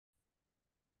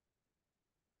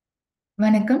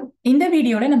வணக்கம். இந்த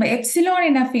வீடியோல நம்ம எப்சிலான்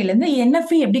என்எஃப்ஏல இருந்து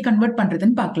என்எஃப்ஏ எப்படி கன்வெர்ட்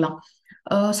பண்றதுன்னு பார்க்கலாம்.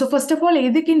 ஸோ ஃபர்ஸ்ட் ஆஃப் ஆல்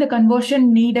எதுக்கு இந்த கன்வர்ஷன்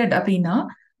நீடட் அப்படின்னா,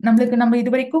 நம்ம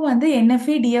இது வரைக்கும்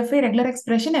NFA, TFA, regular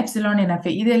expression, epsilon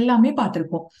NFA இது எல்லாமே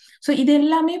பார்த்திருப்போம். ஸோ இது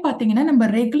எல்லாமே பாத்தீங்கன்னா நம்ம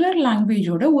ரெகுலர்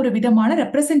லாங்குவேஜோட ஒரு விதமான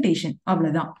ரெப்ரசன்டேஷன்,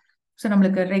 அவ்வளவுதான். ஸோ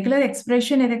நம்மளுக்கு ரெகுலர்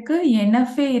எக்ஸ்பிரஷன் இருக்கு,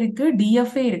 என்எஃப்ஏ இருக்கு,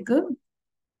 டிஎஃப்ஏ இருக்கு,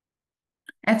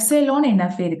 எப்சிலான்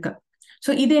என்எஃப்ஏ இருக்கு.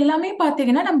 ஸோ இது எல்லாமே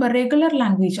பாத்தீங்கன்னா நம்ம ரெகுலர்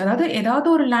லாங்குவேஜ், அதாவது ஏதாவது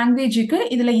ஒரு லாங்குவேஜுக்கு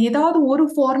இதுல ஏதாவது ஒரு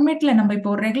ஃபார்மேட்ல நம்ம இப்போ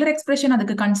ஒரு ரெகுலர் எக்ஸ்பிரஷன்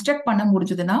அதுக்கு கன்ஸ்ட்ரக்ட் பண்ண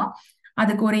முடிஞ்சதுன்னா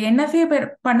அதுக்கு ஒரு என்எஃப்ஏ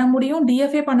பண்ண முடியும்,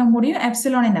 டிஎஃப்ஏ பண்ண முடியும்,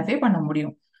 எப்சிலான் என்எஃப்ஏ பண்ண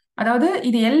முடியும். அதாவது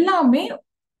இது எல்லாமே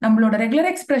நம்மளோட ரெகுலர்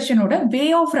எக்ஸ்பிரஷனோட வே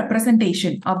ஆஃப்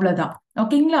ரெப்ரசன்டேஷன், அவ்வளவுதான்.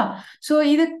 ஓகேங்களா? ஸோ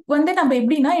இது நம்ம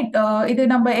எப்படின்னா இது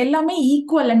நம்ம எல்லாமே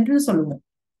ஈக்குவலன்ட்னு சொல்லுவோம்.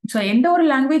 ஸோ எந்த ஒரு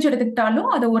லாங்குவேஜ் எடுத்துக்கிட்டாலும்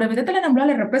அதை ஒரு விதத்துல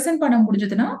நம்மளால ரெப்ரசென்ட் பண்ண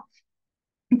முடிஞ்சதுன்னா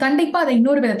கண்டிப்பா அதை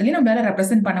இன்னொரு விதத்துலயும் நம்மளால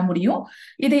ரெப்ரசென்ட் பண்ண முடியும்.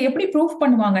 இதை எப்படி ப்ரூஃப்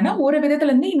பண்ணுவாங்கன்னா, ஒரு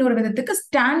விதத்துல இருந்து இன்னொரு விதத்துக்கு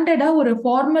ஸ்டாண்டர்டா ஒரு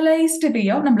ஃபார்மலைஸ்டு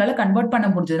வேயா நம்மளால கன்வெர்ட் பண்ண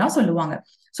முடிஞ்சதுதான் சொல்லுவாங்க.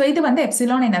 சோ இது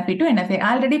epsilon NFA to NFA.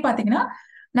 Already பாத்தீங்கன்னா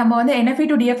நம்ம என்எஃப்ஏ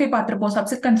டு டிஎஃப்ஏ பார்த்திருப்போம்,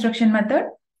 subset construction method.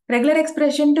 Regular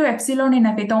expression to epsilon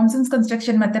NFA Thomson's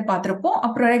construction method பார்த்திருப்போம்.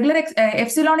 அப்புறம் regular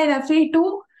epsilon NFA to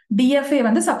TFA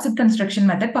subset construction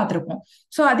method பார்த்திருப்போம்.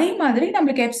 சோ அதே மாதிரி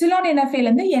நம்மளுக்கு எப்சிலான் என்எஃப்ஏல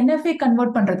இருந்து என்எஃப்ஏ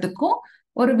கன்வெர்ட் பண்றதுக்கும்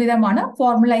ஒரு விதமான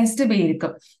ஃபார்முலைஸ்டு வே இருக்கு.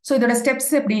 சோ இதோட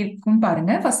ஸ்டெப்ஸ் எப்படி இருக்கும்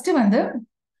பாருங்க. ஃபர்ஸ்ட்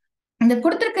இந்த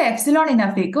கொடுத்திருக்க எப்சிலான்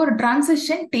என்எஃப்ஏக்கு ஒரு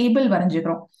டிரான்சிஷன் டேபிள்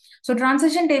வரைஞ்சுக்கிறோம். ஸோ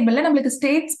டிரான்சிஷன் டேபிள்ல நம்மளுக்கு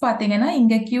ஸ்டேட்ஸ் பாத்தீங்கன்னா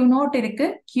இங்க Q0 இருக்கு,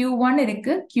 Q1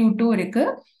 இருக்கு, Q2 இருக்கு.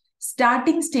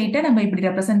 ஸ்டார்டிங் ஸ்டேட்டை நம்ம இப்படி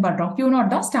ரெப்ரசென்ட் பண்றோம். Q0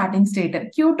 தான் starting state,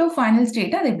 Q2 final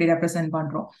state, அதை இப்படி ரெப்ரசென்ட்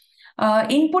பண்றோம்.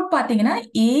 இன்புட் பாத்தீங்கன்னா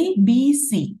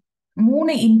ABC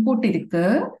 3 இன்புட் இருக்கு.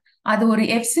 அது ஒரு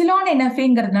எப்சிலான்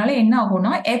என்எஃப்ஏங்கிறதுனால என்ன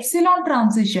ஆகும்னா எப்சிலான்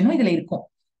டிரான்சிஷனும் இதுல இருக்கும்.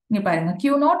 இங்க பாருங்க,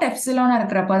 Q0 எப்சிலானா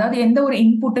இருக்கிறப்ப, அதாவது எந்த ஒரு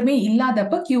இன்புட்டுமே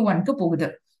இல்லாதப்ப Q1க்கு போகுது.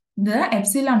 இதுதான்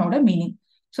எப்சிலானோட மீனிங்.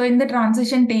 சோ இந்த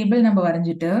டிரான்சிஷன் டேபிள் நம்ம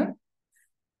வரைஞ்சிட்டு,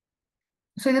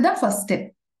 சோ இதுதான் ஃபர்ஸ்ட் ஸ்டெப்.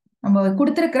 நம்ம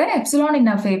கொடுத்திருக்கிற எப்சிலான்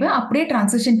என்எஃப்ஏவை அப்படியே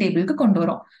டிரான்சிஷன் டேபிளுக்கு கொண்டு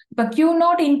வரோம். இப்ப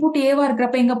Q0 இன்புட் ஏவா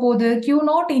இருக்கிறப்ப எங்க போகுது?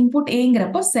 Q0 இன்புட்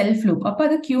ஏங்கிறப்ப செல்ஃப் லூப், அப்ப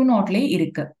அது Q0லயே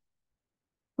இருக்கு.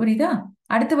 புரியுதா?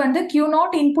 அடுத்து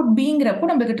Q0 இன்புட் பிங்கிறப்போ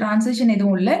நம்மளுக்கு டிரான்சிஷன்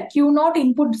எதுவும் இல்ல. Q0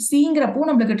 இன்புட் சிங்கிறப்போ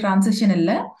நம்மளுக்கு டிரான்சிஷன்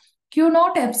இல்ல.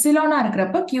 Q0 எப்சிலானா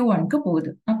இருக்கிறப்ப Q1க்கு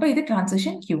போகுது. அப்ப இது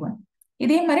டிரான்சிஷன் Q1.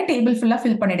 இதே மாதிரி டேபிள் ஃபுல்லா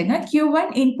ஃபில் பண்ணிடுங்க. Q1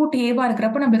 இன்புட் ஏவா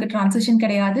இருக்கிறப்ப நம்மளுக்கு டிரான்சிஷன்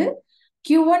கிடையாது.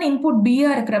 Q1 இன்புட் பியா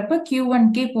இருக்கிறப்ப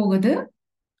Q1கே போகுது.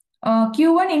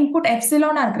 Q1 இன்புட்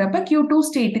எப்சிலானா இருக்கிறப்ப Q2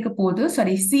 ஸ்டேட்டுக்கு போகுது.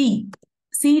 சாரி,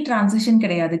 சி டிரான்சிஷன்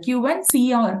கிடையாது. Q1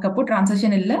 சியா இருக்கப்போ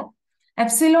டிரான்சிஷன் இல்ல.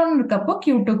 எப்சிலான் இருக்கப்போ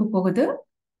Q2க்கு போகுது.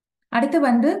 அடுத்து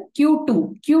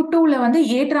Q2ல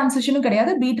ஏ டிரான்சிஷனும்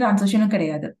கிடையாது, பி டிரான்சிஷனும்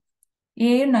கிடையாது.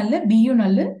 ஏயும் நல்ல, பியும்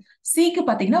நல்ல. சிக்கு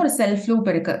பாத்தீங்கன்னா ஒரு செல்ஃப் லூப்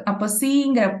இருக்கு. அப்போ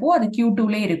சிங்கிறப்போ அது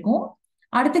Q2ல இருக்கும்.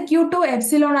 அடுத்து Q2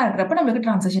 எப்சிலானா இருக்கிறப்ப நம்மளுக்கு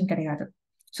டிரான்சிஷன் கிடையாது.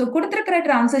 சோ கொடுத்திருக்கிற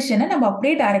டிரான்சிஷனை நம்ம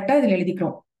அப்படியே டைரக்டா இதுல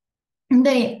எழுதிக்கிறோம்.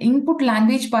 இந்த இன்புட்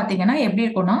லாங்குவேஜ் பாத்தீங்கன்னா எப்படி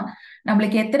இருக்கும்னா,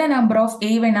 நம்மளுக்கு எத்தனை நம்பர் ஆஃப்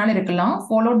ஏ வேணாலும் இருக்கலாம்,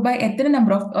 ஃபாலோட் பை எத்தனை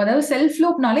நம்பர் ஆஃப், அதாவது செல்ஃப்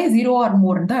லூப்னாலே 0 ஆர்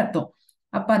மோர் தான் அர்த்தம்.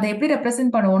 அப்ப அதை எப்படி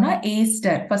ரெப்ரசென்ட் பண்ணுவோம்னா, ஏ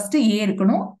ஸ்டார் ஃபர்ஸ்ட் ஏ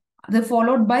இருக்கணும், அது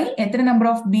ஃபாலோட் பை எத்தனை நம்பர்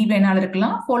ஆஃப் பி வேணாலும்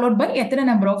இருக்கலாம், ஃபாலோட் பை எத்தனை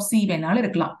நம்பர் ஆஃப் சி வேணாலும்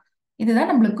இருக்கலாம். இதுதான்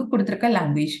நம்மளுக்கு கொடுத்திருக்க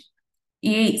லாங்குவேஜ்.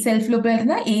 ஏ செல்ஃப் லூப்ல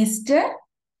இருந்தா ஏ star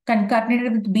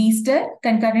concatenated with B star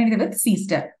concatenated with C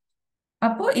star.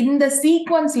 அப்போ இந்த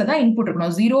சீக்வன்ஸ்ல தான் இன்புட்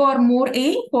இருக்கணும். 0 R more A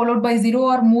followed by 0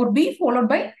 R more be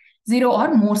followed by 0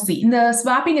 R more C. இந்த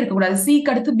ஸ்வாப்பிங் இருக்கக்கூடாது.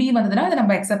 சிக்கு அடுத்து பி வந்ததுன்னா அதை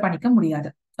நம்ம அக்செப்ட் பண்ணிக்க முடியாது.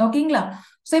 ஓகேங்களா?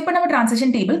 சோ இப்போ நம்ம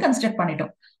டிரான்சிஷன் டேபிள் கன்ஸ்ட்ரக்ட் பண்ணிட்டோம்.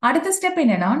 அடுத்த ஸ்டெப்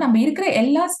என்னன்னா, நம்ம இருக்கிற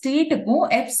எல்லா ஸ்டேட்டுக்கும்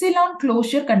எப்சிலான்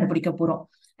க்ளோஷர் கண்டுபிடிக்க போறோம்.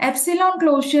 எப்சிலான்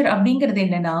க்ளோஷர் அப்படிங்கிறது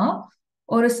என்னன்னா,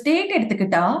 ஒரு ஸ்டேட்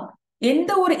எடுத்துக்கிட்டா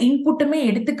எந்த ஒரு இன்புட்டுமே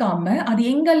எடுத்துக்காம அது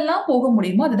எங்கெல்லாம் போக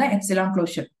முடியுமோ அதுதான் எப்சிலான்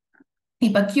க்ளோஷர்.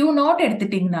 இப்ப Q0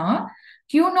 எடுத்துட்டீங்கன்னா,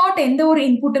 Q0 எந்த ஒரு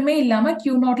இன்புட்டுமே இல்லாம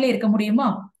Q0ல இருக்க முடியுமா?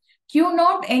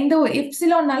 Q0 எந்த ஒரு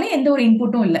எப்சிலான்னாலே எந்த ஒரு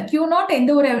இன்புட்டும் இல்ல. Q0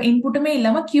 எந்த ஒரு இன்புட்டுமே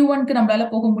இல்லாம Q1க்கு நம்மளால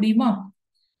போக முடியுமா?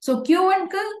 சோ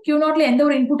Q1க்கு Q0ல எந்த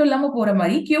ஒரு இன்புட்டும் இல்லாம போற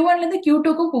மாதிரி Q1ல இருந்து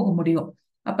Q2க்கும் போக முடியும்.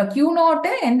 அப்ப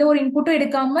Q0 எந்த ஒரு இன்புட்டும்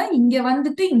எடுக்காம இங்க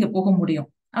இங்க போக முடியும்.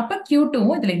 அப்ப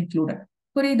Q2வும் இதுல இன்க்ளூடட்.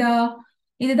 புரியுதா?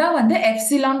 இதுதான்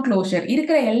எப்சிலான் க்ளோஷர்.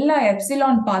 இருக்கிற எல்லா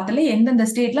எப்சிலான் பாத்துல எந்தெந்த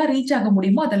ஸ்டேட்லாம் ரீச் ஆக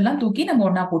முடியுமோ அதெல்லாம் தூக்கி நம்ம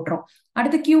ஒன்னா போட்டுறோம்.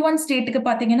 அடுத்து Q1 ஸ்டேட்டுக்கு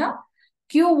பாத்தீங்கன்னா,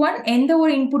 Q1 எந்த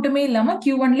ஒரு இன்புட்டுமே இல்லாம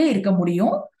Q1லயே இருக்க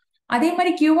முடியும். அதே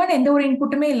மாதிரி Q1 எந்த ஒரு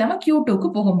இன்புட்டுமே இல்லாம Q2க்கு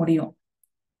போக முடியும்.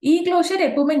 இ க்ளோஷர்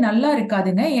எப்பவுமே நல்லா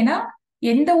இருக்காதுங்க. ஏன்னா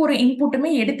எந்த ஒரு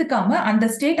இன்புட்டுமே எடுத்துக்காம அந்த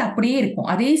ஸ்டேட் அப்படியே இருக்கும்,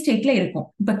 அதே ஸ்டேட்ல இருக்கும்.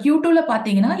 இப்ப Q2ல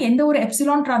பாத்தீங்கன்னா எந்த ஒரு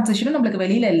எப்சிலான் டிரான்சிஷனும் நம்மளுக்கு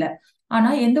வெளியில இல்ல. ஆனா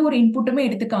எந்த ஒரு இன்புட்டுமே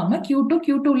எடுத்துக்காம Q2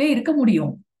 Q2லயே இருக்க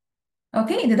முடியும்.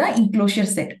 ஓகே, இதுதான் இன்க்ளோஷர்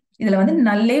செட். இதுல வந்து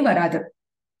நல்லே வராது.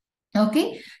 ஓகே,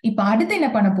 இப்ப அடுத்து என்ன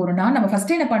பண்ண போறோம்னா, நம்ம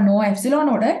ஃபர்ஸ்ட் என்ன பண்ணோம்,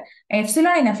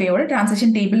 எப்சிலான்-NFA யோட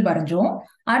டிரான்சிஷன் டேபிள் வரைஞ்சோம்.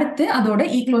 அடுத்து அதோட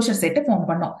ஈக்ளோஷர் செட்டை ஃபார்ம்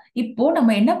பண்ணோம். இப்போ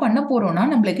நம்ம என்ன பண்ண போறோம்னா,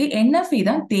 நம்மளுக்கு NFA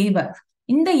தான் தேவை.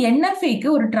 இந்த NFAக்கு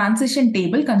ஒரு டிரான்சிஷன்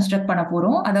டேபிள் கன்ஸ்ட்ரக்ட் பண்ண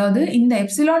போறோம். அதாவது இந்த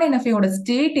எப்சிலான்-NFA யோட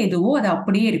ஸ்டேட் எதுவோ அது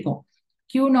அப்படியே இருக்கும்.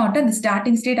 Q0 அந்த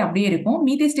ஸ்டார்டிங் ஸ்டேட் அப்படியே இருக்கும்.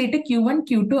 மீதி ஸ்டேட் Q1,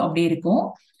 Q2 அப்படியே இருக்கும்.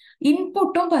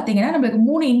 இன்புட்டும் பாத்தீங்கன்னா நம்மளுக்கு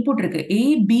 3 இன்புட் இருக்கு, A,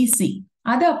 B, C.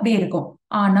 அது அப்படியே இருக்கும்.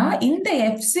 ஆனா இந்த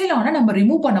எப்சிலானை நம்ம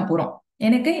ரிமூவ் பண்ண போறோம்.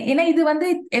 ஏன்னா இது வந்து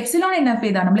எப்சிலான்-NFA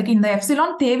தான், நம்மளுக்கு இந்த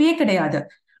எப்சிலான் தேவையே கிடையாது.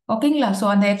 ஓகேங்களா? சோ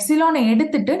அந்த எப்சிலானை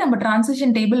எடுத்துட்டு நம்ம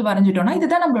டிரான்சிஷன் டேபிள் வரைஞ்சிட்டோம்னா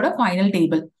இதுதான் நம்மளோட ஃபைனல்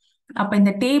டேபிள். அப்ப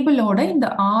இந்த டேபிளோட இந்த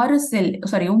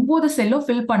 9 செல்லும்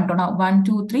ஃபில் பண்ணிட்டோம்னா 1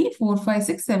 2 3 4 5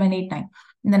 6 7 8 9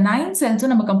 இந்த 9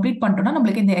 செல்ஸும் நம்ம கம்ப்ளீட் பண்ணிட்டோம்னா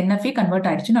நம்மளுக்கு இந்த NFA கன்வெர்ட்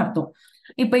ஆயிடுச்சுன்னு அர்த்தம்.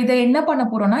 இப்ப இதை என்ன பண்ண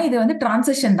போறோம்னா, இது வந்து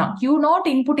டிரான்சிஷன் தான். Q0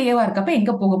 இன்புட் ஏவா இருக்கப்ப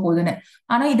எங்க போக போகுதுன்னு.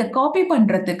 ஆனா இதை காப்பி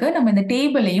பண்றதுக்கு நம்ம இந்த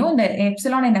டேபிளையும் இந்த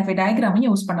எப்சிலான்-NFA டயக்ராமையும்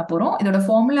யூஸ் பண்ண போறோம். இதோட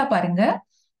ஃபார்முலா பாருங்க.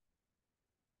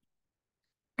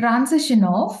 Transition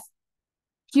of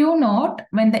Q0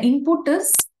 when the input is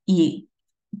A.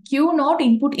 Q0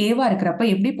 input A-வா இருக்கிறப்ப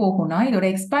எப்படி போகும்னா, இதோட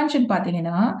எக்ஸ்பான்ஷன்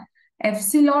பாத்தீங்கன்னா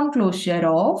epsilon closure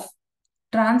of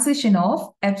transition of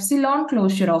epsilon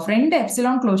closure of 2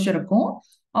 epsilon closure இருக்கும்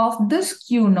of this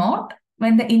Q0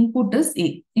 when the input is A.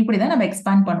 இப்படிதான் நம்ம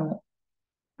எக்ஸ்பாண்ட் பண்ணுவோம்.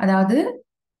 அதாவது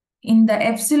இந்த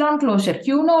எப்சிலான் க்ளோஷர்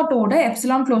Q0 ஓட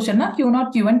எப்சிலான் க்ளோஷர்னா Q0,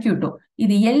 Q1, Q2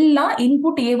 இது எல்லாம்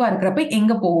இன்புட் ஏவா இருக்கிறப்ப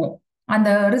எங்க போகும், அந்த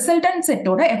ரிசல்டன்ட்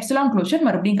செட்டோட எப்சிலான் க்ளோஷர்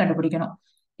மறுபடியும் கண்டுபிடிக்கணும்.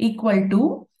 ஈக்குவல் டு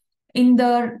இந்த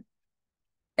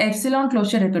எப்சிலான்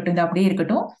க்ளோஷர் இருக்கட்டும், இது அப்படியே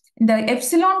இருக்கட்டும். இந்த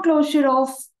எப்சிலான் க்ளோஷர்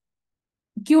ஆஃப்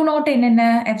Q0 என்னென்ன,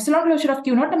 எப்சிலான் க்ளோஷர் ஆஃப்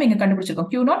Q0 நம்ம இங்க கண்டுபிடிச்சிருக்கோம்.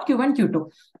 Q0, Q1, Q2.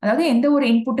 அதாவது எந்த ஒரு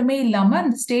இன்புட்டுமே இல்லாம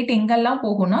அந்த ஸ்டேட் எங்கெல்லாம்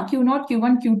போகும்னா Q0,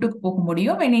 Q1, Q2க்கு போக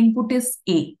முடியும். when input is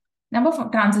A. நம்ம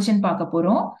டிரான்சிஷன் பார்க்க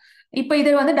போறோம். இப்ப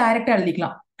இதை வந்து டைரக்டா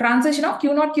எழுதிக்கலாம். Transition of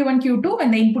Q0, Q1, Q2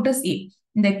 when the input is A.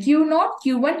 இந்த Q0,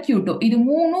 Q1, Q2 இது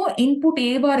மூணும் இன்புட்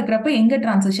ஏவா இருக்கிறப்ப எங்க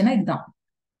டிரான்சிஷனா இதுதான்.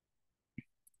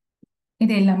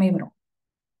 இது எல்லாமே வரும்.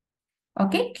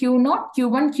 Okay, Q0,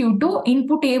 Q1, Q2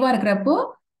 input ஏவா இருக்கிறப்போ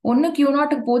ஒன்னு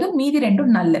Q0க்கு போது, மீதி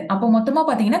ரெண்டும் நல்ல. அப்போ மொத்தமா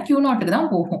பாத்தீங்கன்னா Q0க்கு தான்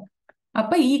போகும்.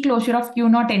 அப்ப இ க்ளோஷர் ஆஃப்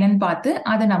Q0 என்னன்னு பார்த்து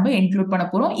அதை நம்ம இன்க்ளூட் பண்ண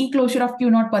போறோம். இ க்ளோஷர் ஆஃப்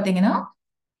Q0 பாத்தீங்கன்னா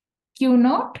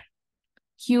Q0,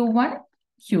 Q1,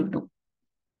 Q2.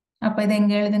 அப்ப இதை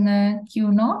எங்க எழுதுங்க,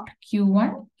 Q0,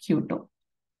 Q1, Q2.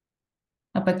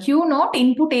 அப்ப Q0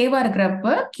 இன்புட் ஏவா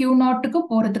இருக்கிறப்ப Q0க்கு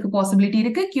போறதுக்கு பாசிபிலிட்டி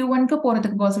இருக்கு, Q1க்கு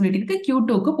போறதுக்கு பாசிபிலிட்டி இருக்கு,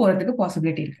 Q2க்கு போறதுக்கு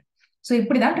பாசிபிலிட்டி இருக்கு. சோ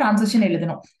இப்படிதான் டிரான்சிஷன்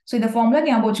எழுதணும். சோ இந்த ஃபார்முலா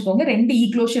ஞாபகம் வச்சுக்கோங்க, 2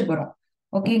 ஈக்ளோஷர் வரும்.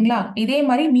 ஓகேங்களா? இதே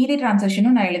மாதிரி மீதி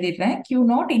டிரான்சிஷனும் நான் எழுதிடுறேன்.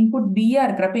 Q0 இன்புட் B-ஆ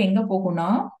இருக்கிறப்ப எங்க போகும்னா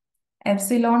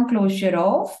epsilon closure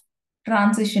of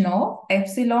transition of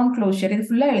epsilon closure, இது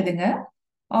ஃபுல்லா எழுதுங்க,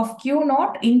 ஆஃப்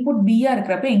Q0 இன்புட் B-ஆ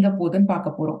இருக்கிறப்ப எங்க போகுதுன்னு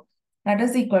பார்க்க போறோம். That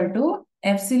is equal to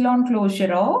epsilon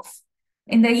closure of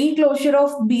இந்த இ க்ளோஷர்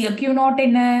ஆஃப் Q0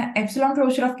 என்ன, எப்சிலான்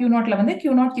க்ளோஷர் ஆஃப் Q0ல வந்து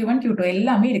Q0, Q1, Q2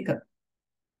 எல்லாமே இருக்கு.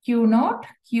 Q0,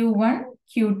 Q1,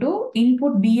 Q2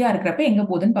 இன்புட் B-ஆ இருக்கிறப்ப எங்க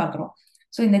போகுதுன்னு பாக்குறோம்.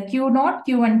 சோ இந்த Q0,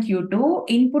 Q1, Q2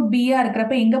 இன்புட் B-ஆ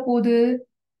இருக்கிறப்ப எங்க போகுது,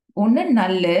 ஒன்னு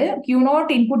நல்லு.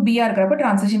 Q0 இன்புட் B-ஆ இருக்கிறப்ப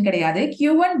டிரான்சிஷன் கிடையாது.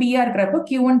 Q1 B-ஆ இருக்கிறப்ப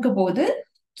Q1க்கு போகுது,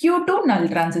 Q2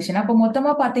 நல் டிரான்சிஷன். அப்ப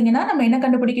மொத்தமா பாத்தீங்கன்னா நம்ம என்ன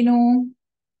கண்டுபிடிக்கணும்,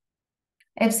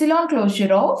 எப்சிலான்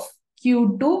க்ளோஷர் ஆஃப்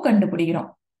Q2 கண்டுபிடிக்கிறோம்.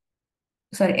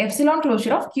 Sorry, epsilon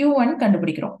closure of Q1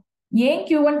 கண்டுபிடிக்கிறோம். ஏன்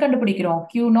Q1 கண்டுபிடிக்கிறோம்,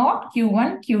 Q0,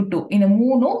 Q1, Q2 இந்த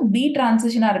மூணும் B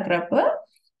டிரான்சிஷனா இருக்கிறப்ப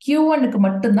Q1க்கு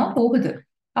மட்டும்தான் போகுது.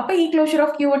 அப்ப இ க்ளோஷர்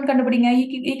ஆஃப் Q1 கண்டுபிடிங்க.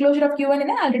 இ க்ளோஷர் ஆஃப் Q1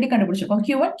 என்ன ஆல்ரெடி கண்டுபிடிச்சிருக்கோம்,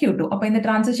 Q1, Q2. அப்ப இந்த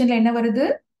டிரான்சிஷன்ல என்ன வருது,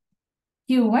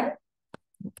 Q1,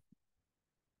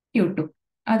 Q2.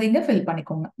 அது இங்க ஃபில்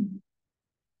பண்ணிக்கோங்க.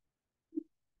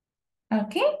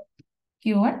 Okay,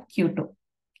 Q1, Q2.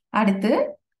 அடுத்து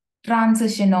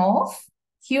டிரான்சிஷன் ஆஃப்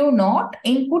Q0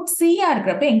 இன்புட் C-ஆ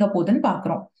இருக்கிறப்ப எங்க போகுதுன்னு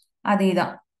பாக்குறோம்.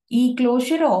 அதேதான், இ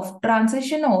closure of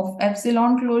transition of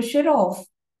epsilon closure of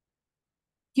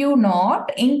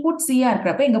Q0 input C-ஆ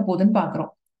இருக்கிறப்ப எங்க போகுதுன்னு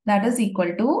பாக்குறோம். That is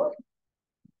equal to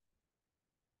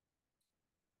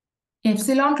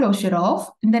epsilon closure of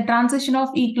இந்த transition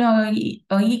of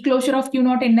E closure of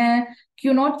Q0 என்ன,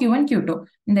 Q0, Q1, Q2.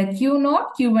 இந்த Q0,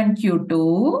 Q1, Q2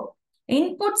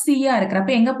 இன்புட் C-ஆ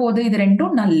இருக்கிறப்ப எங்க போகுது, இது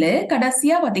ரெண்டும் நல்லு.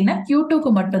 கடைசியா பாத்தீங்கன்னா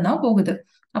Q2க்கு மட்டும்தான் போகுது.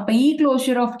 அப்ப இ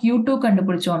க்ளோஷர் ஆஃப் Q2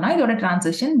 கண்டுபிடிச்சோம்னா இதோட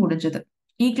டிரான்சிஷன் முடிஞ்சது.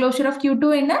 இ க்ளோஷர் ஆஃப் Q2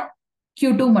 என்ன,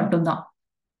 Q2 மட்டும்தான்.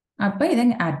 அப்ப இதை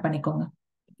ஆட் பண்ணிக்கோங்க.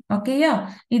 ஓகேயா?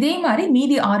 இதே மாதிரி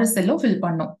மீதி 6 செல்லும் ஃபில்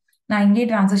பண்ணும். நான் இங்கே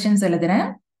டிரான்சிஷன்ஸ் எழுதுறேன்.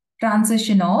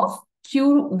 டிரான்சிஷன் ஆஃப்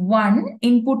Q1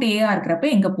 இன்புட் A-ஆ இருக்கிறப்ப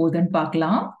எங்க போகுதுன்னு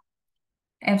பார்க்கலாம்.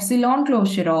 Epsilon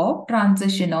closure of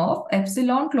transition of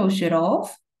epsilon closure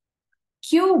of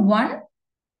Q1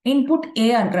 input A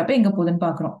இருக்கிறப்ப எங்க போகுதுன்னு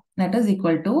பார்க்கிறோம். That is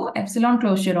equal to epsilon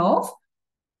closure of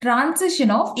transition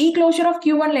of closure of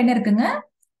Q1ல என்ன இருக்குங்க?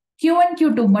 Q1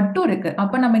 Q2 மட்டும் இருக்கு.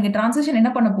 அப்ப நம்ம இங்க transition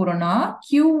என்ன பண்ண போறோம்னா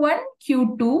Q1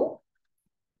 Q2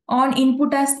 on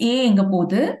input as A எங்க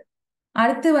போகுது.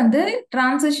 அடுத்து வந்து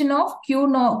transition of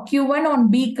Q1 on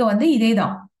Bக்கு வந்து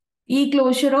இதேதான்.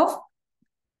 closure of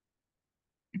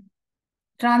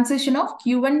transition of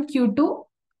Q1 Q2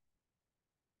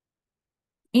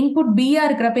 input B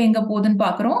இருக்கிறப்ப எங்க போகுதுன்னு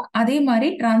பார்க்கிறோம். அதே மாதிரி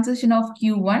transition of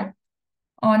Q1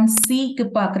 on C-க்கு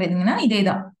பார்க்கறீங்கன்னா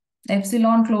இதேதான்.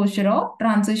 Epsilon closure of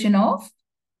transition of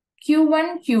Q1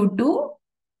 Q2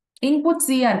 input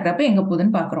C இருக்கிறப்ப எங்க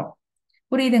போகுதுன்னு பார்க்கிறோம்.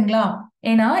 புரியுதுங்களா?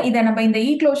 ஏன்னா இதை நம்ம இந்த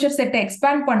க்ளோஷர் செட்டை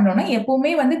எக்ஸ்பேண்ட் பண்ணோம்னா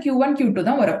எப்பவுமே வந்து Q1 Q2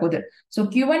 தான் வரப்போகுது. ஸோ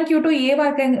Q1 Q2 ஏவா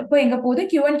இருக்கப்ப எங்க போகுது,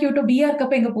 Q1 Q2 B-ஆ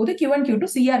இருக்கப்ப எங்க போகுது, Q1 Q2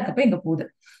 C-ஆ இருக்கப்ப எங்க போகுது.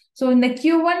 ஸோ இந்த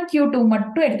Q1 Q2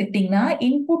 மட்டும் எடுத்துக்கிட்டீங்கன்னா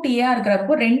இன்புட் ஏ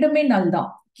இருக்கிறப்போ ரெண்டுமே நல் தான்.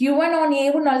 Q1 on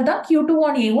ஏவும் நல் தான், Q2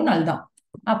 on ஏவும் நல் தான்.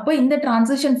 அப்ப இந்த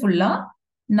டிரான்சிஷன் ஃபுல்லா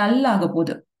நல் ஆக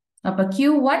போகுது. அப்ப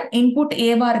Q1 இன்புட்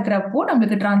ஏவா இருக்கிறப்போ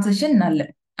நம்மளுக்கு டிரான்சிஷன் நல்.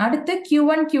 அடுத்து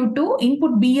Q1 Q2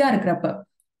 இன்புட் B-ஆ இருக்கிறப்ப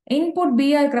இன்புட்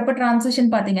B-ஆ இருக்கிறப்ப டிரான்சிஷன்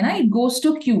பாத்தீங்கன்னா இட் கோஸ் டு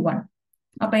Q1.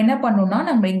 அப்ப என்ன பண்ணணும்னா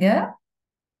நம்ம இங்க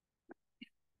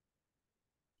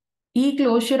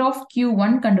closure of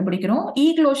Q1 கண்டுபிடிக்கிறோம்.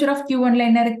 closure of Q1ல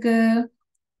என்ன இருக்கு?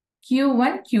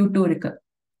 Q1 Q2 இருக்கு.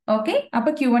 ஓகே,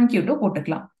 அப்ப Q1 Q2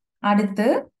 போட்டுக்கலாம். அடுத்து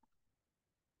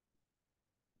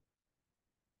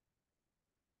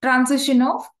transition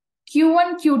of Q1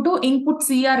 Q2 input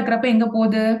C-ஆ இருக்கிறப்ப எங்க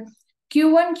போகுது?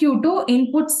 Q1 Q2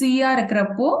 input C-ஆ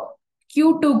இருக்கிறப்போ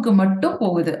Q2க்கு மட்டும்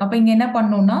போகுது. அப்ப இங்க என்ன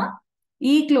பண்ணணும்னா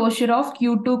closure of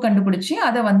Q2 கண்டுபிடிச்சு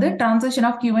அதை வந்து transition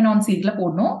of Q1 on C-ல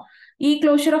போடணும்.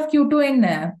 closure of Q2 என்ன?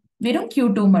 வெறும்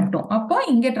Q2 மட்டும். அப்ப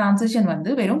இங்க transition வந்து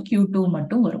வெறும் Q2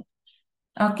 மட்டும் வரும்.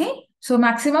 ஓகே, ஸோ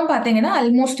மேக்ஸிமம் பார்த்தீங்கன்னா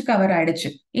ஆல்மோஸ்ட் கவர் ஆயிடுச்சு.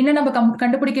 இன்னும் நம்ம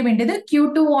கண்டுபிடிக்க வேண்டியது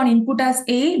Q2 on input as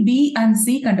A, B and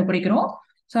C கண்டுபிடிக்கிறோம்.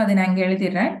 ஸோ அதை நான் இங்க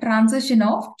எழுதிடுறேன். டிரான்சிஷன்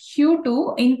ஆஃப் Q2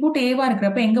 இன்புட் ஏவா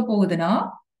இருக்கிறப்ப எங்க போகுதுன்னா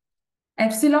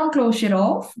epsilon closure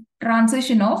of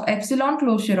transition of epsilon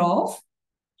closure of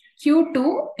Q2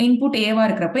 input ஏவா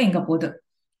இருக்கிறப்ப எங்க போகுது.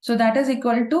 So that is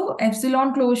equal to epsilon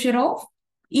closure of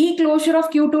closure of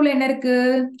Q2ல என்ன இருக்கு?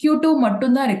 Q2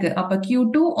 மட்டும் தான் இருக்கு. அப்ப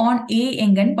Q2 on A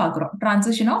எங்கன்னு பாக்குறோம்.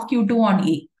 transition of Q2 on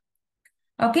A.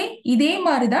 Okay, இதே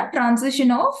மாதிரி தான்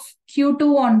transition of Q2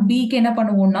 on B-க்கு என்ன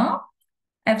பண்ணுவோம்னா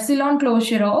epsilon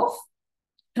closure of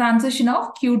transition of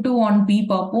Q2 on B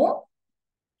பார்ப்போம்.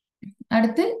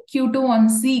 அடுத்து Q2 on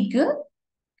C-க்கு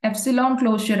epsilon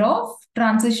closure of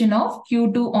transition of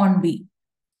Q2 on B.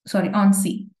 Sorry, on C.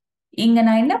 இங்க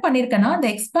நான் என்ன பண்ணிருக்கேன்னா இந்த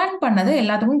எக்ஸ்பேண்ட் பண்ணதை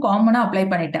எல்லாத்துக்கும் காமனா அப்ளை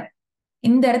பண்ணிட்டேன்.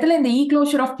 இந்த இடத்துல இந்த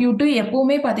closure of Q2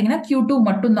 எப்பவுமே பாத்தீங்கன்னா Q2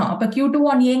 மட்டும் தான். அப்ப Q2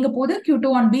 on A எங்க போகுது,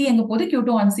 Q2 on B எங்க போகுது,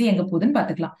 Q2 on C எங்க போகுதுன்னு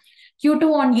பாத்துக்கலாம். Q2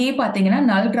 on A பாத்தீங்கன்னா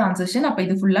null transition, அப்ப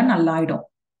இது ஃபுல்லா null ஆயிடும்.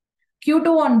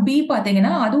 Q2 on B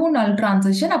பாத்தீங்கன்னா அதுவும் null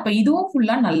transition, அப்ப இதுவும்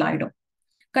ஃபுல்லா null ஆயிடும்.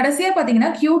 கடைசியா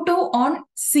பாத்தீங்கன்னா Q2 on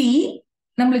C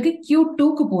நம்மளுக்கு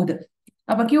Q2க்கு போகுது.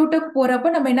 அப்ப Q2க்கு போறப்ப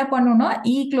நம்ம என்ன பண்ணோம்னா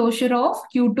closure of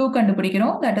Q2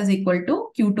 கண்டுபிடிக்கிறோம். that is equal to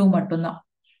Q2 மட்டும்தான்.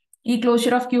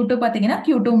 closure of Q2 பாத்தீங்கன்னா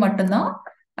Q2 மட்டும்தான்.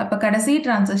 அப்ப கடைசி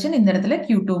டிரான்சிஷன் இந்த இடத்துல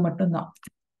Q2 மட்டும்தான்.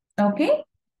 ஓகே,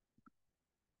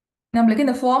 நம்மளுக்கு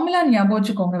இந்த ஃபார்முலா ஞாபகம்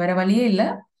வச்சுக்கோங்க, வேற வழியே இல்ல.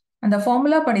 அந்த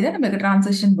ஃபார்முலா படிதான் நம்மளுக்கு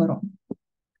டிரான்சிஷன் வரும்.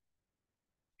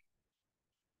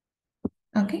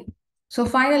 ஓகே, ஸோ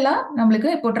ஃபைனலா நம்மளுக்கு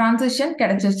இப்போ டிரான்சிஷன்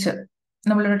கிடைச்சிருச்சு.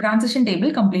 நம்மளோட டிரான்சிஷன்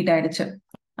டேபிள் கம்ப்ளீட் ஆயிடுச்சு.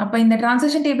 அப்ப இந்த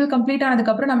டிரான்சிஷன் டேபிள் கம்ப்ளீட்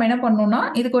ஆனதுக்கு அப்புறம் நம்ம என்ன பண்ணணும்னா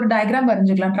இதுக்கு ஒரு diagram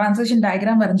வரைஞ்சுக்கலாம், transition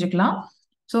diagram வரைஞ்சுக்கலாம்.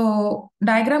 So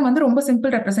diagram வந்து ரொம்ப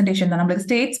சிம்பிள் ரெப்ரசன்டேஷன் தான். நம்மளுக்கு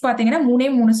ஸ்டேட்ஸ் பாத்தீங்கன்னா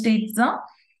மூணு ஸ்டேட்ஸ் தான்.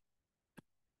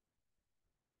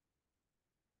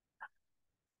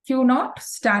 Q0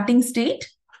 ஸ்டார்டிங் ஸ்டேட்,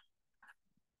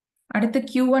 அடுத்து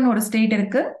Q1 ஒரு ஸ்டேட்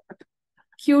இருக்கு,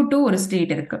 Q2 ஒரு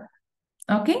ஸ்டேட் இருக்கு.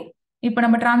 ஓகே, இப்போ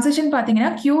நம்ம டிரான்சிஷன் பாத்தீங்கன்னா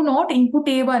Q0 இன்புட்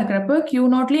ஏவா இருக்கிறப்ப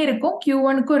Q0லயே இருக்கும்,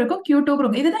 Q1க்கும் இருக்கும், Q2க்கும்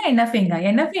இருக்கும். இதுதான் NFA-ங்க.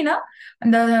 NFA-னா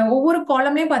அந்த ஒவ்வொரு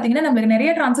காலம்லயும் பாத்தீங்கன்னா நம்மளுக்கு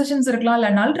நிறைய டிரான்சிஷன்ஸ் இருக்கலாம், இல்ல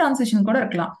நல் டிரான்சிஷன் கூட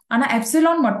இருக்கலாம். ஆனா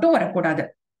எப்சிலான் மட்டும் வரக்கூடாது.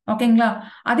 ஓகேங்களா?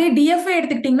 அதே DFA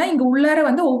எடுத்துக்கிட்டீங்கன்னா இங்க உள்ளார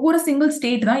வந்து ஒவ்வொரு சிங்கிள்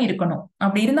ஸ்டேட் தான் இருக்கணும்.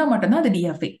 அப்படி இருந்தா மட்டும்தான் அது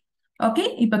DFA. ஓகே,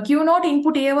 இப்ப Q0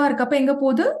 இன்புட் ஏவா இருக்கப்ப எங்க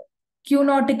போகுது?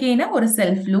 Q0க்கு ஏன்னா ஒரு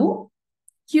செல்ஃப் லூப்,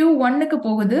 Q1க்கு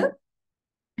போகுது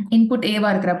இன்புட்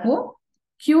ஏவா இருக்கிறப்போ,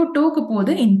 Q2க்கு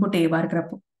போகுது இன்புட் ஏவா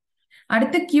இருக்கிறப்போ.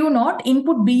 அடுத்து Q0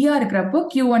 இன்புட் B-ஆ இருக்கிறப்போ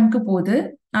Q1க்கு போகுது.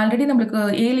 ஆல்ரெடி நம்மளுக்கு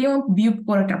ஏலையும் B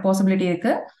போற பாசிபிலிட்டி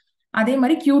இருக்கு. அதே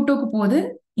மாதிரி Q2க்கு போகுது,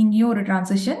 இங்கேயும் ஒரு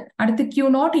டிரான்சிஷன். அடுத்து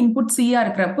Q0 இன்புட் C-ஆ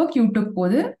இருக்கிறப்போ Q2க்கு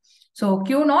போகுது. ஸோ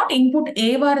Q0 இன்புட்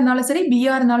ஏவா இருந்தாலும் சரி,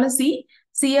 B-ஆ இருந்தாலும் C,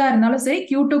 C-ஆ இருந்தாலும் சரி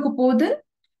Q2க்கு போகுது,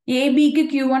 ஏபிக்கு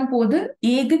Q1 போகுது,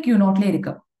 ஏக்கு Q0ல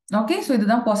இருக்கு. ஓகே, ஸோ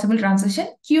இதுதான் பாசிபிள் டிரான்சிஷன்.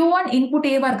 Q1 இன்புட்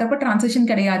ஏவா இருக்கிறப்ப டிரான்சிஷன்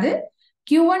கிடையாது.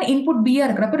 Q1 இன்புட் பியா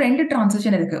இருக்கிறப்ப ரெண்டு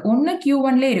டிரான்சிஷன் இருக்கு. ஒன்னு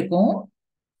Q1ல இருக்கும்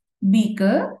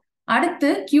பிக்கு, அடுத்து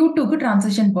Q2க்கு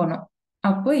டிரான்சிஷன் போகணும்.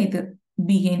 அப்போ இது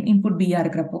பி இன்புட் பியா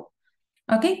இருக்கிறப்போ.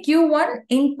 ஓகே, Q1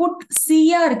 இன்புட்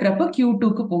சியா இருக்கிறப்போ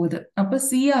Q2க்கு போகுது. அப்போ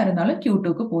சியா இருந்தாலும்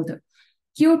Q2க்கு போகுது.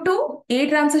 Q2 A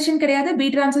transition கிடையாது, B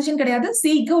transition கிடையாது,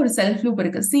 Cக்கு ஒரு செல்ஃப் லூப்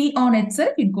இருக்கு. C on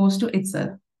itself, it goes to itself.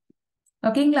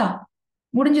 ஓகேங்களா?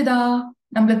 முடிஞ்சுதா?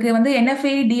 நம்மளுக்கு வந்து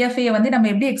NFA, DFA வந்து நம்ம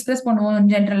எப்படி எக்ஸ்பிரஸ் பண்ணுவோம்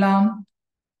ஜென்ரலா?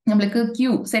 நம்மளுக்கு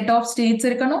Q செட் ஆஃப் ஸ்டேட்ஸ்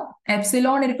இருக்கணும்,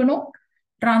 எப்சிலான் இருக்கணும்,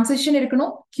 டிரான்சிஷன்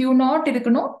இருக்கணும், Q0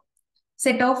 இருக்கணும்,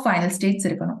 செட் ஆஃப் ஃபைனல் ஸ்டேட்ஸ்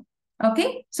இருக்கணும். ஓகே,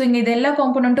 ஸோ இங்க இது எல்லா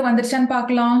காம்போனன்ட்டும் வந்துருச்சான்னு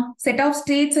பார்க்கலாம். செட் ஆஃப்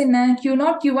ஸ்டேட்ஸ் என்ன?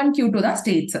 Q0, Q1, Q2 தான்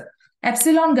states.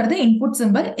 எப்சிலான்ங்கிறது input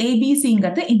simple,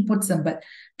 ஏபிசிங்கிறது input simple.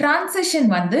 Transition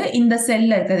வந்து இந்த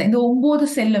செல்ல இருக்குது. இந்த 9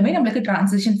 செல்லுமே நம்மளுக்கு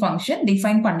டிரான்சிஷன் ஃபங்க்ஷன்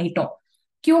டிஃபைன் பண்ணிட்டோம்.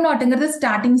 Q0ங்கிறது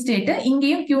ஸ்டார்டிங் ஸ்டேட்,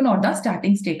 இங்கேயும் Q0 தான்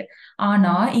ஸ்டார்டிங் ஸ்டேட்.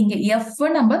 ஆனா இங்க F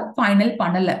நம்ம ஃபைனல்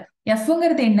பண்ணல.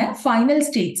 Fங்கிறது என்ன? Final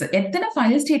states. எத்தனை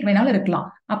ஃபைனல் ஸ்டேட் வேணாலும் இருக்கலாம்.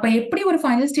 அப்ப எப்படி ஒரு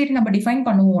ஃபைனல் ஸ்டேட் நம்ம டிஃபைன்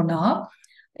பண்ணுவோம்னா,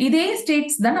 இதே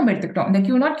ஸ்டேட்ஸ் தான் நம்ம எடுத்துக்கிட்டோம். இந்த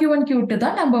Q0, Q1, Q2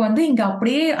 தான் நம்ம வந்து இங்க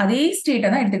அப்படியே அதே ஸ்டேட்டை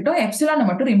தான் எடுத்துக்கிட்டோம். எப்சிலான்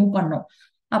மட்டும் ரிமூவ் பண்ணோம்.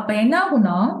 அப்ப என்ன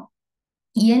ஆகும்னா,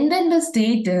 எந்தெந்த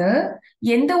ஸ்டேட்டு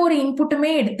எந்த ஒரு இன்புட்டுமே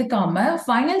எடுத்துக்காம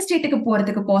ஃபைனல் ஸ்டேட்டுக்கு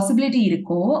போறதுக்கு பாசிபிலிட்டி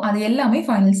இருக்கோ அது எல்லாமே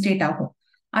ஃபைனல் ஸ்டேட் ஆகும்.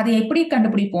 அது எப்படி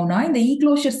கண்டுபிடிப்போம்னா, இந்த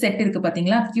க்ளோஷர் செட் இருக்கு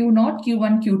பாத்தீங்களா, Q0,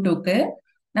 Q1, Q2க்கு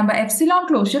நம்ம எப்சிலான்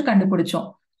க்ளோஷர் கண்டுபிடிச்சோம்.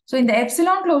 ஸோ இந்த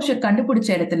எப்சிலான் க்ளோஷர் கண்டுபிடிச்ச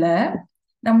இடத்துல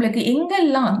நம்மளுக்கு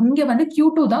எங்கெல்லாம் இங்க வந்து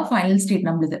Q2 தான் ஃபைனல் ஸ்டேட்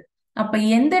நம்மளுது. அப்ப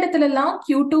எந்த இடத்துல எல்லாம்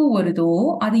Q2 வருதோ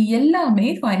அது எல்லாமே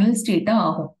ஃபைனல் ஸ்டேட்டா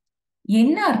ஆகும்.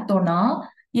 என்ன அர்த்தம்னா,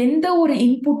 எந்த ஒரு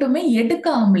இன்புட்டுமே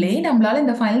எடுக்காமலே நம்மளால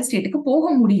இந்த ஃபைனல் ஸ்டேட்டுக்கு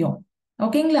போக முடியும்.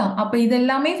 ஓகேங்களா? அப்ப இது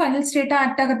எல்லாமே ஃபைனல் ஸ்டேட்டா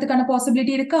ஆக்ட் ஆகிறதுக்கான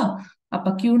பாசிபிலிட்டி இருக்கா? அப்ப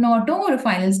Q0ம் ஒரு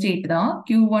ஃபைனல் ஸ்டேட் தான்,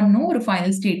 Q1ம் ஒரு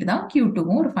ஃபைனல் ஸ்டேட் தான்,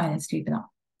 Q2ம் ஒரு ஃபைனல் ஸ்டேட் தான்.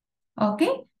 ஓகே,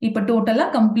 இப்ப டோட்டலா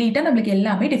கம்ப்ளீட்டா நம்மளுக்கு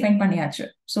எல்லாமே டிஃபைன் பண்ணியாச்சு.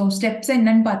 ஸோ ஸ்டெப்ஸ்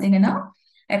என்னன்னு பாத்தீங்கன்னா,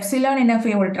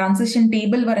 ε-NFA ஓட டிரான்சிஷன்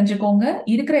டேபிள் வரைஞ்சுக்கோங்க,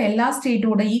 இருக்கிற எல்லா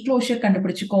ஸ்டேட்டோட க்ளோஷர்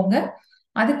கண்டுபிடிச்சுக்கோங்க.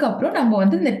 அதுக்கப்புறம் நம்ம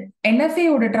வந்து இந்த NFA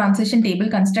ஓட டிரான்சிஷன் டேபிள்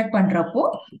கன்ஸ்ட்ரக்ட் பண்றப்போ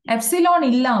எப்சிலான்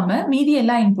இல்லாம மீதி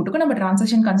எல்லா இன்புட்டுக்கும் நம்ம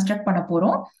டிரான்சிஷன் கன்ஸ்ட்ரக்ட் பண்ண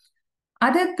போறோம்.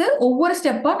 அதுக்கு ஒவ்வொரு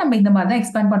ஸ்டெப்பா நம்ம இந்த மாதிரி தான்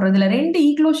எக்ஸ்பேண்ட் பண்றோம். இதுல 2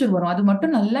 க்ளோஷர் வரும், அது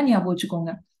மட்டும் நல்லா ஞாபகம்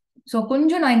வச்சுக்கோங்க. ஸோ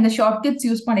கொஞ்சம் நான் இந்த ஷார்ட் கட்ஸ்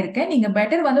யூஸ் பண்ணிருக்கேன். நீங்க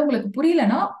பெட்டர் வந்து உங்களுக்கு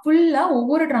புரியலன்னா ஃபுல்லா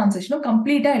ஒவ்வொரு டிரான்சிஷனும்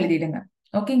கம்ப்ளீட்டா எழுதிடுங்க.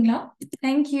 ஓகேங்களா?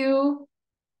 தேங்க்யூ.